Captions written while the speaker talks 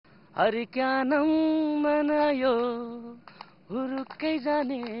हरिक्यानम मनायो हुरुक्कै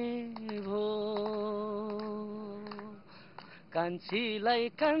जाने भो कान्छीलाई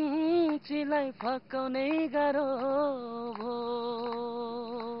फकाउनै गाह्रो भो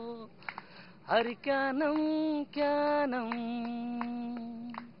हरिक्यानम क्यानम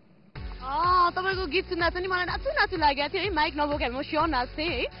तपाईको गीत सुन्दा चाहिँ मलाई नाचु लागेको थियो है माइक नबोकेर म स्योर नाच्थेँ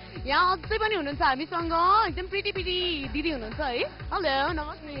है यहाँ अझै पनि हुनुहुन्छ हामीसँग एकदम प्रिटी दिदी हुनुहुन्छ है हेलो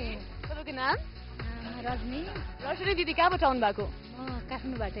नमस्ते तपाईँको नाम रजनी दिदी कहाँबाट आउनु भएको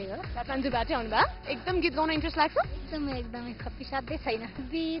काठमाडौँबाटै हो काठमाडौँबाटै आउनु भयो एकदम गीत गाउन इन्ट्रेस्ट लाग्छ एकदमै खप्पी साध्यै छैन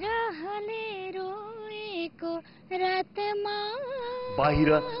बिरहले रोएको रातमा बाहिर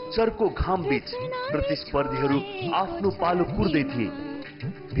चर्को घाम बीच प्रतिस्पर्धीहरू आफ्नो पालो कुर्दै थिए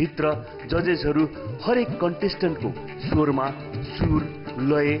भित्र जजेसहरू हरेक कन्टेस्टेन्टको स्वरमा सुर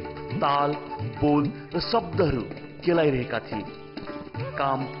लय ताल बोल र शब्दहरू केलाइरहेका थिए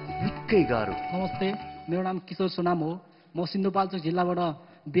काम निकै गाह्रो नमस्ते मेरो नाम किशोर सोनाम हो म सिन्धुपाल्चोक जिल्लाबाट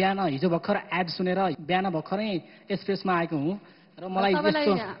बिहान हिजो भर्खर एड सुनेर बिहान भर्खरै एक्सप्रेसमा आएको हुँ र मलाई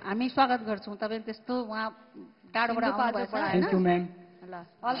हामी स्वागत गर्छौँ तपाईँ त्यस्तो उहाँ टाढोबाट आउनुभएछ थ्याङ्क यू म्याम ल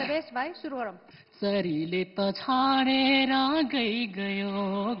अल द बेस्ट भाइ सुरु गरौँ सरीले त छाडेर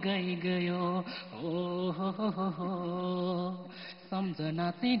गयो ओ हो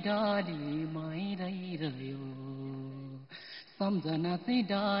सम्झना चाहिँ डालीमै रहिरह्यो सम्झना चाहिँ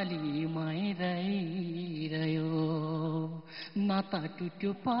डालीमै रहिरह्यो नाता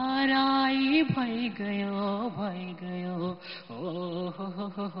टुट्यो पराई भइगयो ओ हो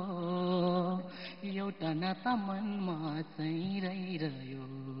एउटा नाता मनमा चाहिँ रहिरह्यो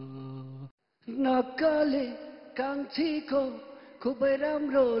नक्कले कान्छीको खुबै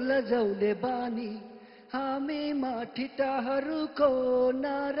राम्रो लजाउने बानी हामीमा ठिटाहरूको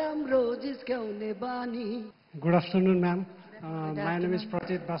नराम्रो जिस्क्याउने बानी Good afternoon, ma'am. My name is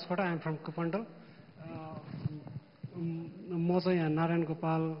Pratit Baskota. I am from Kupandal. म चाहिँ यहाँ नारायण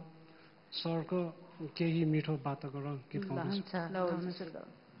गोपाल सरको केही मिठो बात गरौँ गीत गाउँदैछु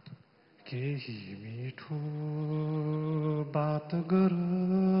केही मिठो बात गर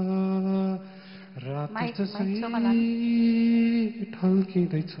रात जसै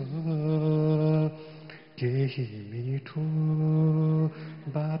ठल्किँदैछ केही मिठो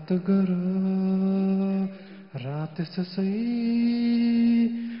बात गर रात जसै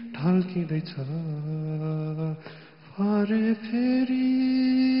ढल्किँदैछ फरे फेरि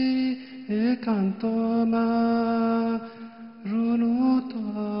एकान्तमा रुनु त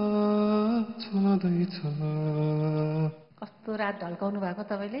छँदैछ कस्तो रात ढल्काउनु भएको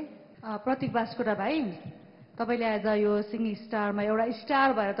तपाईँले प्रतीक बास्कोटा भाइ तपाईँले आज यो सिङ्गिङ स्टारमा एउटा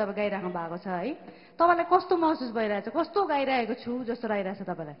स्टार भएर तपाईँ गाइराख्नु भएको छ है तपाईँलाई कस्तो महसुस भइरहेछ कस्तो गाइरहेको छु जस्तो लागिरहेछ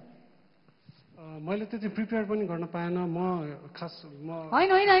तपाईँलाई मैले त्यति प्रिपेयर पनि गर्न पाएन म खास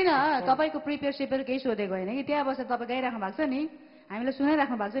होइन तपाईँको प्रिपेयर सेपेयर केही सोधेको होइन कि त्यहाँ बसेर तपाईँ गाइराख्नु भएको छ नि हामीलाई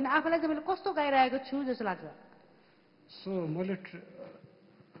सुनाइराख्नु भएको छ नि आफूलाई चाहिँ मैले कस्तो गाइरहेको छु जस्तो लाग्छ सो मैले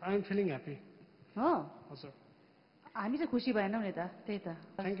आई एम फिलिङ ह्याप्पी हो हजुर हामी चाहिँ खुसी भएनौँ नि त त्यही त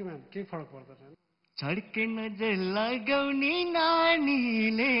थ्याङ्क यू म्याम केही फरक पर्दैन छड्के नजर लगाउने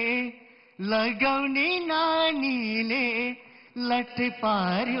नानीले लट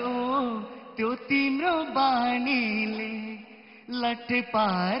पार्यो त्यो तिम्रो बानीले लट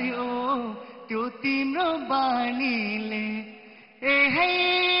पार्यो त्यो तिम्रो बानीले ए है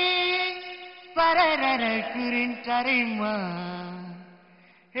परर कुरिन्टारेमा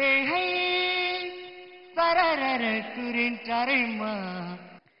ए है परर कुरिन्टारेमा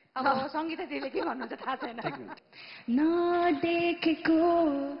अब सङ्गीता दिदीले के भन्नुहुन्छ थाहा छैन नदेखेको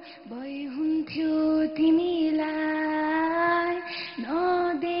भए हुन्थ्यो तिमीलाई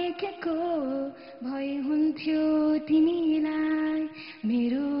नदेखेको भए हुन्थ्यो तिमीलाई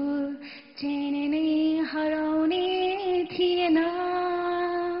मेरो चेन नै हराउने थिएन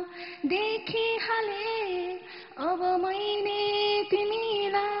देखिहाले अब मैले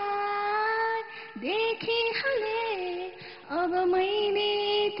तिमीलाई देखिहाले अब मैले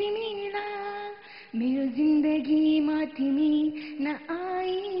तिमीलाई मेरो जिन्दगीमा तिमी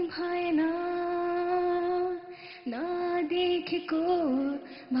नआई भएन नदेखेको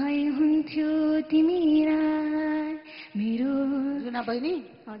भए हुन्थ्यो तिमीलाई मेरो जुना बहिनी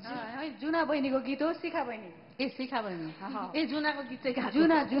जुना बहिनीको गीत हो शिखा बहिनी ए शिखा बहिनी ए जुनाको गीत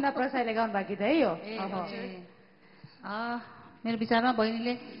चाहिँ जुना प्रसाईले गाउनु भएको गीत है यो मेरो विचारमा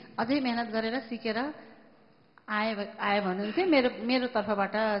बहिनीले अझै मेहनत गरेर सिकेर आयो भने चाहिँ मेरो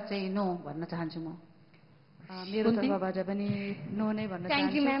तर्फबाट चाहिँ नो भन्न चाहन्छु म मेरो तर्फबाट पनि नो नै भन्न चाहन्छु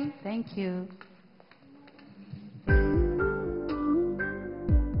thank you ma'am thank you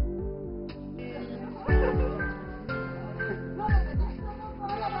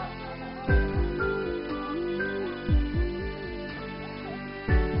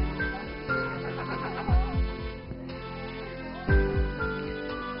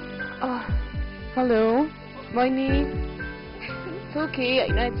hello बहिनी ओके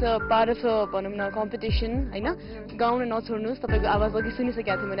होइन इट्स अ पार्ट अफ भनौँ न कम्पिटिसन होइन गाउन नछोड्नुहोस् तपाईँको आवाज अघि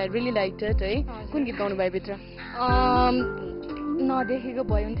सुनिसकेको थिएँ मैले रियली लाइक इट है कुन गीत गाउनु भयो भित्र नदेखेको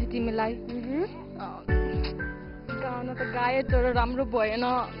भयो नि थियो तिमीलाई गाउन त गाएँ तर राम्रो भएन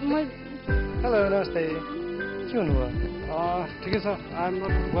हेलो नमस्ते के हुनुभयो ठिकै छ I am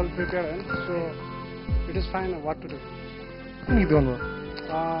not well prepare होइन so it is fine what to do कुन गीत गाउनुभयो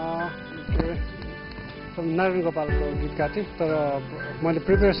नारायण गोपालको गीत गाएको थिएँ तर मैले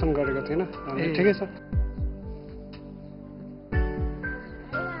प्रिपेरेसन गरेको थिइनँ अनि ठिकै छ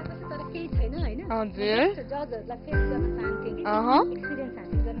हजुर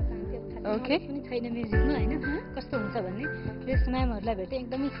ओके छैन म्युजिकमा होइन कस्तो हुन्छ भन्ने त्यस म्यामहरूलाई भेटेँ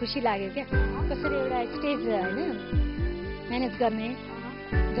एकदमै खुसी लाग्यो क्या कसरी एउटा स्टेज होइन म्यानेज गर्ने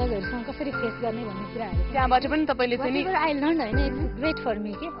जजहरूसँग कसरी फेस गर्ने भन्ने कुराहरू त्यहाँबाट पनि तपाईँले चाहिँ आई लर्न होइन इट्स ग्रेट फर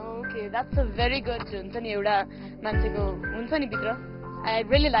मी के okay that's a very good हुन्छ नि एउटा मान्छेको हुन्छ नि भित्र आई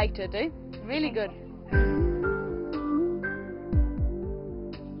रियली लाइक इट है रियली गुड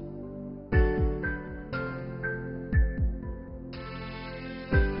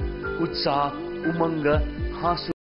उत्साह उमङ्ग हाँसो